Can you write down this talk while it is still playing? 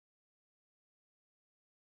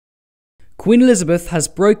Queen Elizabeth has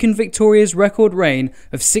broken Victoria's record reign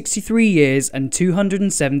of 63 years and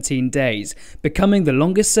 217 days, becoming the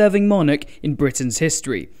longest-serving monarch in Britain's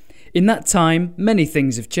history. In that time, many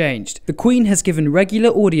things have changed. The Queen has given regular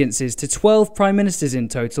audiences to 12 Prime Ministers in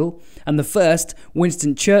total, and the first,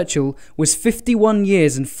 Winston Churchill, was 51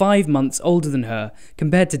 years and 5 months older than her,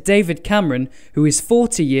 compared to David Cameron, who is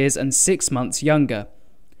 40 years and 6 months younger.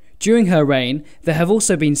 During her reign, there have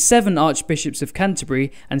also been 7 Archbishops of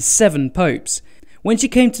Canterbury and 7 Popes. When she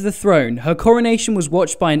came to the throne, her coronation was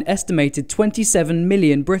watched by an estimated 27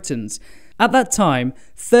 million Britons. At that time,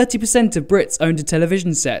 30% of Brits owned a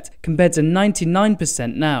television set, compared to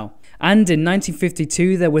 99% now. And in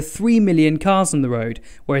 1952 there were 3 million cars on the road,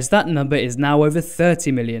 whereas that number is now over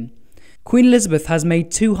 30 million. Queen Elizabeth has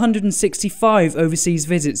made 265 overseas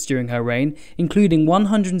visits during her reign, including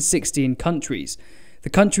 160 in countries. The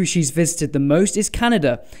country she's visited the most is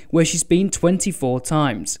Canada, where she's been 24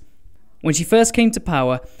 times. When she first came to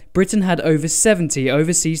power, Britain had over 70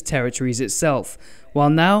 overseas territories itself, while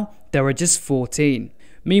now there are just 14.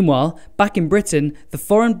 Meanwhile, back in Britain, the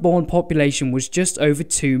foreign-born population was just over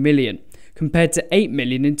 2 million, compared to 8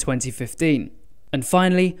 million in 2015. And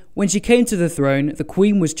finally, when she came to the throne, the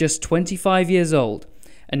Queen was just 25 years old,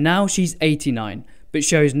 and now she's 89, but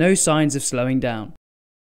shows no signs of slowing down.